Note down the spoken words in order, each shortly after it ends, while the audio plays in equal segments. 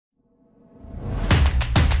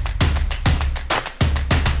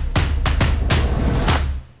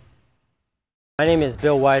My name is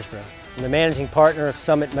Bill Weisbro. I'm the managing partner of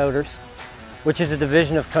Summit Motors, which is a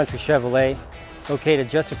division of Country Chevrolet, located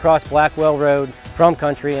just across Blackwell Road from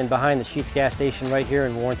Country and behind the Sheetz gas station right here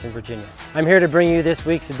in Warrenton, Virginia. I'm here to bring you this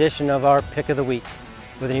week's edition of our Pick of the Week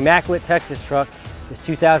with an immaculate Texas truck, this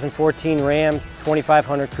 2014 Ram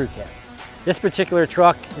 2500 Crew Cab. This particular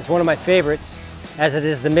truck is one of my favorites as it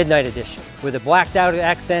is the Midnight Edition, with the blacked out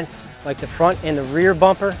accents like the front and the rear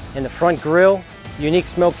bumper and the front grille, unique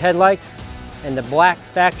smoked headlights, and the black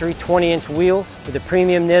factory 20-inch wheels with the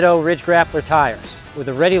premium Nitto Ridge Grappler tires. With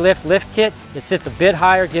a Ready Lift lift kit, it sits a bit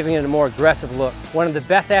higher, giving it a more aggressive look. One of the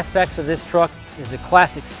best aspects of this truck is the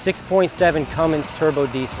classic 6.7 Cummins turbo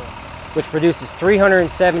diesel, which produces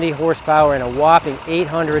 370 horsepower and a whopping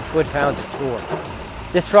 800 foot-pounds of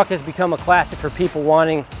torque. This truck has become a classic for people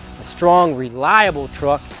wanting a strong, reliable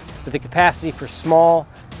truck with the capacity for small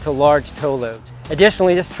to large tow loads.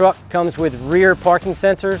 Additionally, this truck comes with rear parking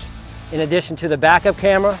sensors in addition to the backup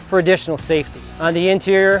camera for additional safety. On the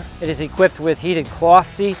interior, it is equipped with heated cloth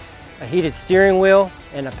seats, a heated steering wheel,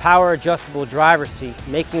 and a power adjustable driver's seat,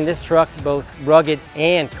 making this truck both rugged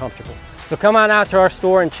and comfortable. So come on out to our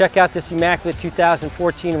store and check out this immaculate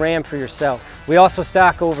 2014 Ram for yourself. We also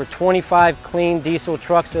stock over 25 clean diesel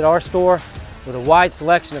trucks at our store with a wide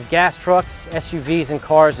selection of gas trucks, SUVs, and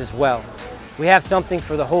cars as well. We have something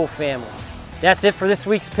for the whole family. That's it for this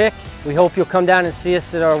week's pick. We hope you'll come down and see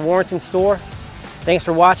us at our Warrenton store. Thanks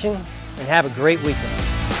for watching and have a great weekend.